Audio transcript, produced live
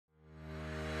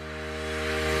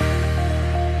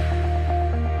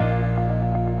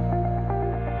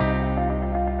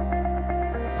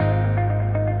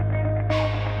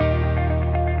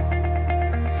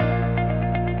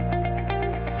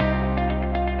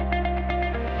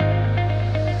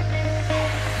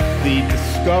the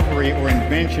discovery or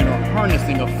invention or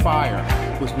harnessing of fire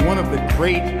was one of the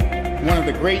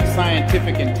great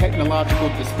scientific and technological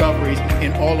discoveries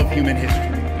in all of human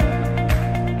history.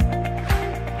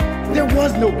 There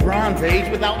was no Bronze Age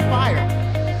without fire.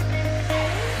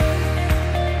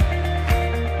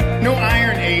 No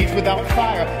Iron Age without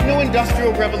fire. No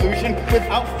Industrial Revolution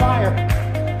without fire.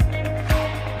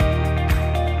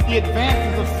 The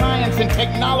advances of science and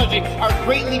technology are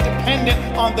greatly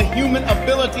dependent on the human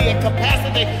ability and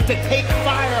capacity to take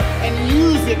fire and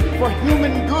use it for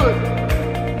human good.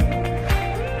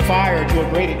 Fire, to a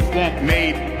great extent,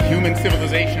 made human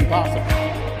civilization possible.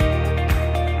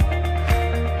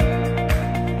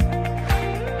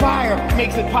 Fire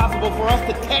makes it possible for us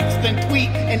to text and tweet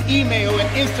and email and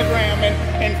Instagram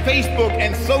and Facebook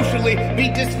and socially be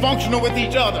dysfunctional with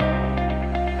each other.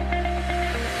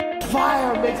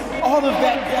 Fire makes all of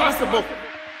that possible.